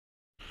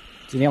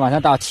今天晚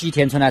上到七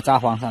田村来抓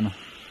黄鳝了，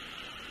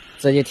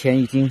这些田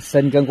已经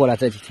深耕过了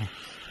这几天。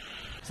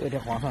这条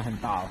黄鳝很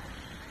大了，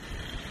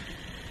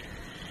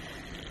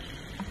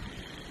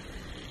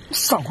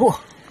上货！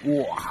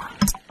哇，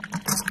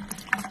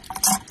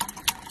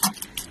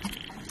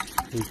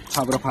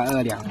差不多快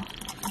2两了。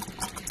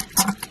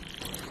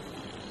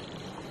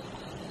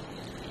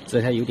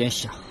这条有点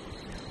小，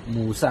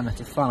母鳝呢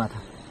就放了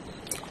它。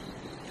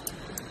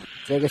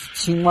这个是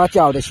青蛙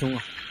叫的凶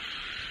啊！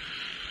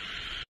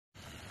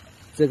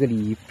这个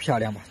鲤鱼漂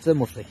亮吧？这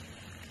么肥。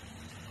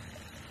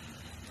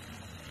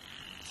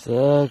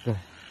这个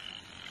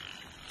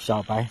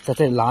小白在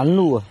这里拦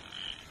路啊！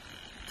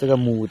这个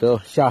母的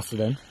吓死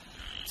人！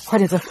快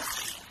点走，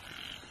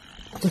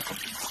走，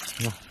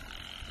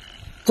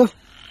走，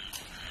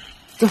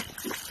走，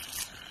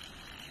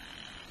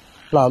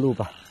绕路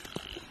吧。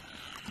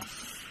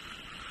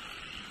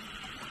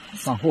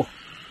上货，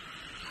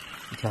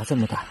一条这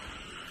么大。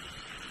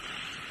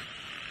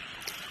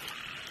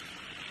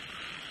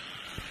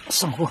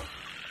上货，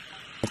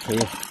可以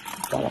了，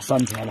抓了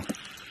3条了。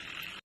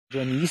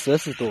这泥蛇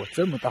是多，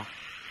这么大，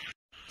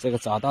这个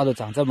早稻都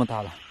长这么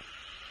大了。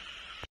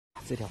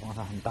这条黄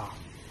鳝很大，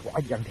哇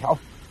，2条。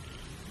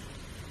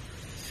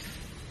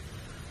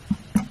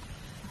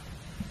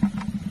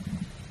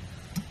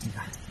你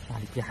看那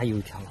里边还有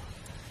一条，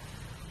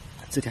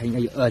这条应该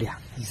有2两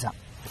以上。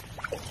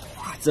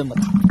哇，这么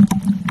大，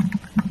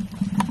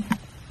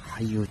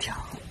还有一条。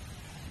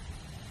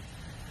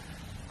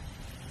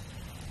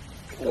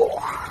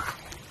哇，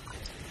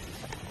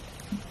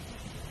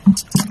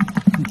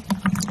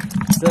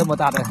这么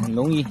大的很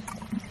容易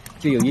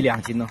就有1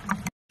两斤了。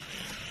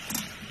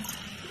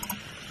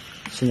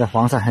现在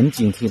黄鳝很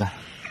警惕了，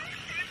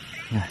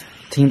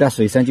听到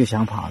水声就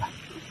想跑了。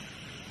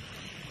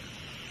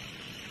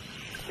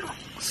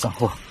上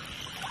货，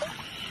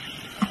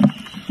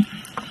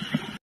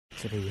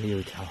这里也有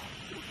一条，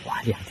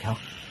哇，2条。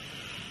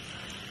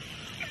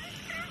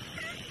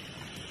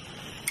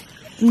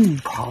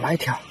跑来一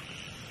条。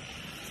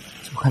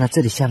我看到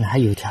这里下面还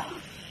有一条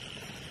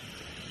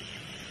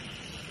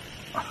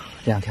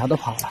，2条都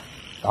跑了，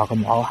搞个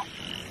毛啊！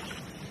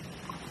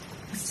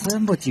这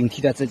么警惕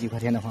的这几块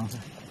田的黄鳝，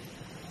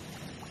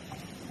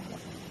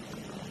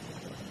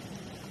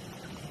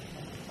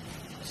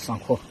上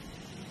货。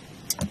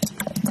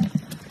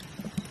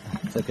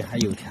这边还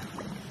有一条，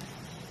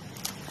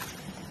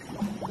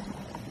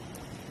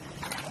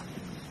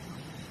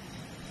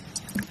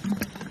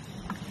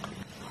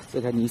这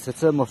条泥蛇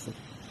这么肥。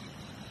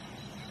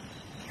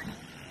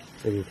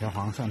这里有条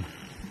黄鳝呢，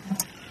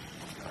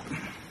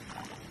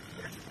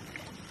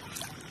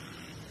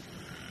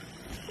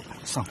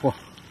上货。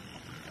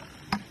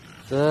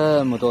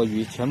这么多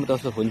鱼，全部都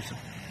是浑水。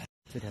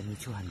这条泥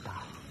鳅很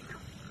大，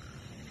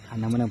看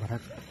能不能把它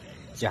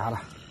夹了。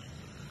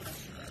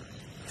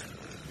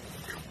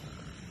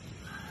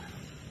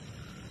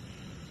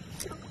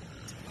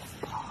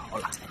好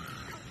了，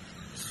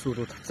速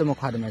度这么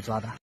快都没抓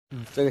到。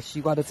这个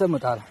西瓜都这么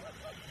大了，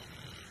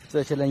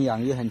这些人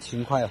养鱼很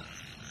勤快哦。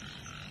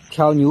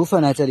挑牛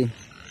粪来这里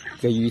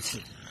给鱼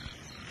吃，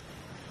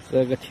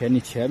这个田里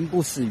全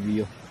部是鱼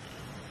哟，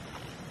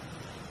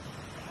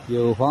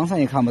有黄鳝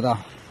也看不到。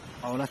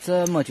好了，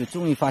这么久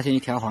终于发现一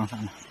条黄鳝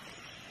了。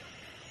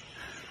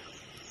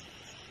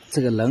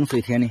这个冷水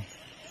田里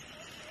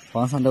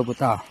黄鳝都不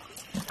到，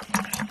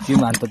均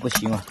满都不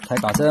行啊，才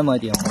搞这么一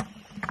点货。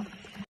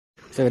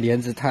这个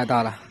莲子太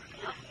大了，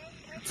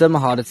这么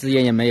好的资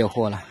源也没有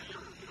货了。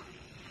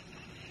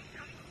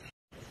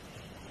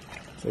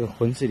这个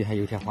浑水里还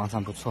有一条黄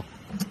鳝不错，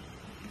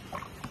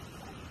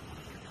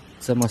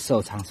这么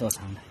瘦长的，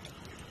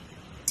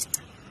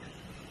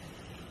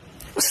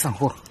上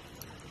货，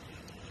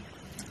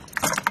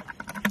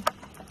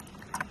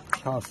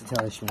跳是跳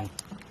的凶。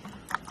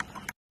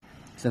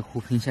这湖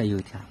坪下有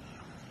一条，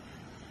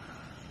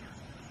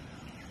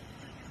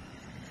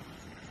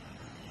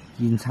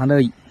隐藏的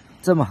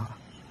这么好，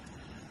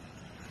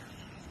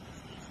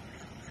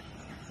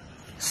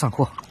上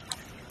货。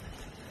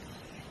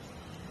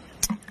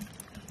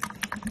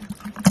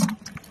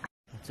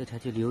这条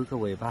就留一个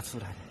尾巴出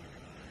来的，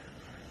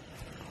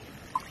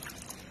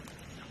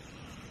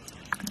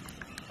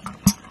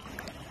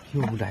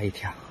又来一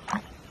条，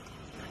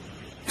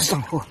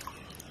上货。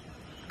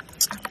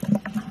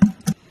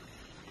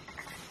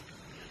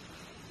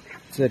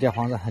这条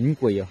黄鳝很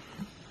鬼哦，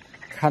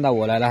看到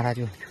我来了，它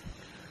就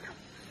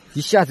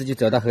一下子就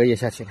走到河野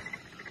下去了。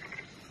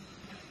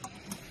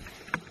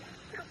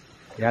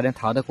要能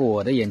逃得过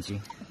我的眼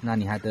睛，那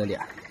你还得了？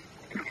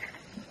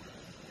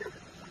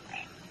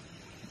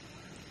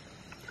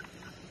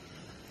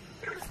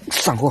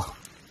上货，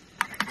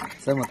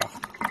这么大，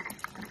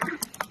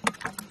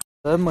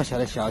这么小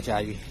的小甲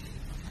鱼，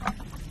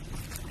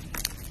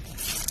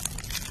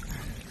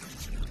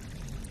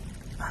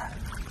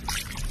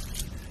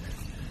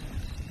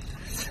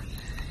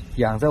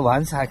养着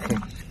玩是还可以，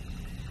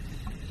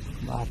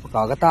不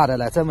搞个大的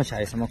来，这么小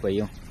有什么鬼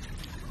用？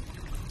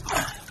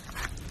哇，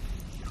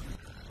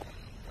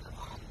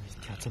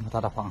一条这么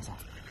大的黄鳝，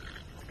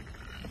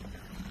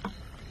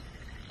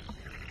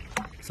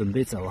准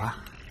备走啊！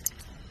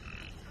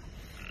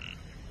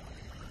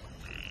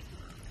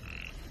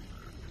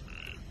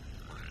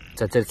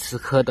在这吃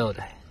蝌蚪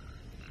的，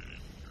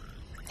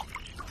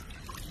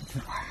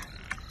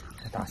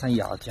还打算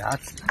咬夹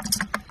子。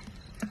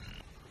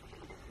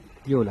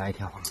又来一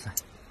条黄鳝，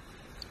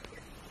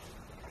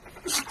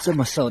这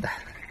么瘦的。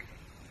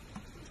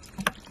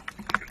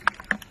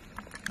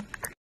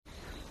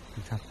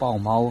你看豹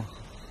猫，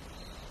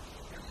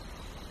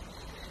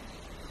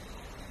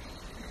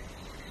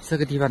这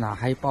个地方哪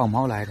还有豹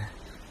猫来的？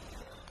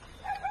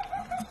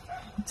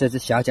这只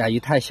小甲鱼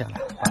太小了，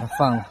把它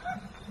放了。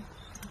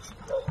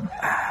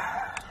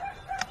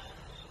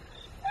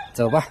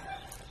走吧，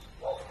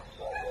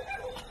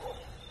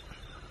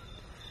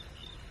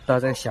到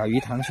这个小鱼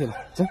塘去了。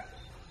走，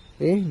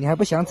哎，你还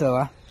不想走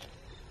啊？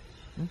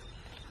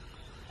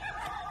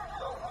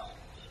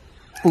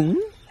嘣，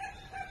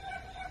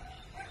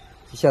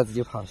一下子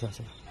就跑下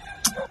去了，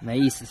没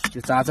意思，就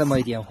抓这么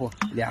一点货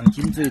，2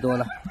斤最多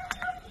了。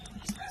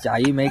甲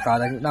鱼没搞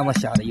得那么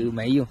小的又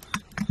没用。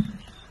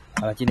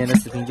好了，今天的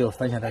视频就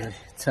分享到这里，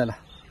撤了。